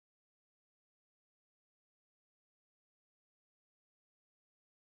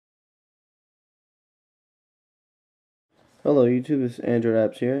Hello YouTube, this is Android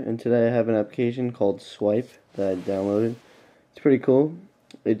Apps here, and today I have an application called Swype that I downloaded. It's pretty cool.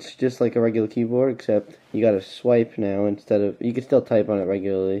 It's just like a regular keyboard, except you gotta swipe now instead of, you can still type on it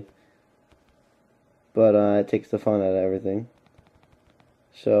regularly, but it takes the fun out of everything.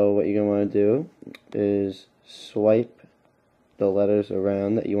 So what you're gonna want to do is swipe the letters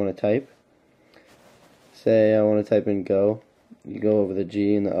around that you want to type. Say I want to type in go, you go over the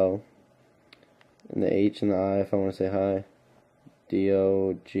G and the O, and the H and the I if I want to say hi.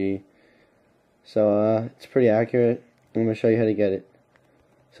 D-O-G. So it's pretty accurate. I'm going to show you how to get it.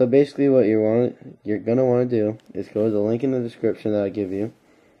 So basically what you're going to want to do is go to the link in the description that I give you,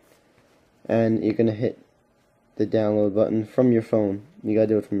 and you're going to hit the download button from your phone. You got to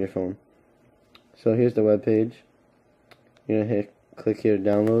do it from your phone. So here's the web page. You're going to click here to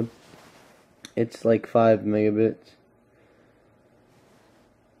download. It's like 5 megabits.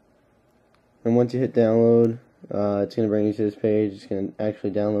 And once you hit download, it's going to bring you to this page. It's going to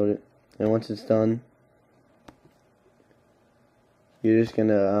actually download it. And once it's done, you're just going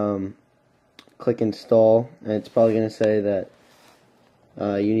to click install. And it's probably going to say that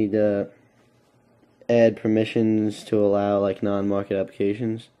you need to add permissions to allow like non-market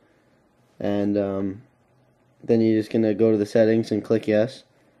applications. And then you're just going to go to the settings and click yes.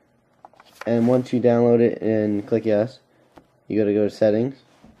 And once you download it and click yes, you got to go to settings,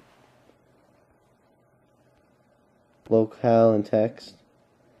 locale and text,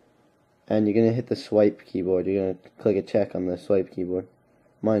 and you're going to hit the swipe keyboard. You're going to click a check on the swipe keyboard.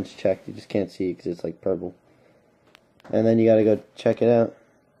 Mine's checked, you just can't see because it's like purple. And then you got to go check it out.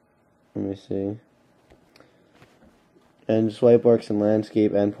 Let me see. And swipe works in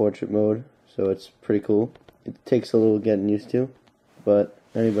landscape and portrait mode, so it's pretty cool. It takes a little getting used to, but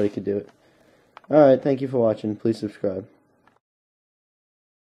anybody could do it. Alright, thank you for watching. Please subscribe.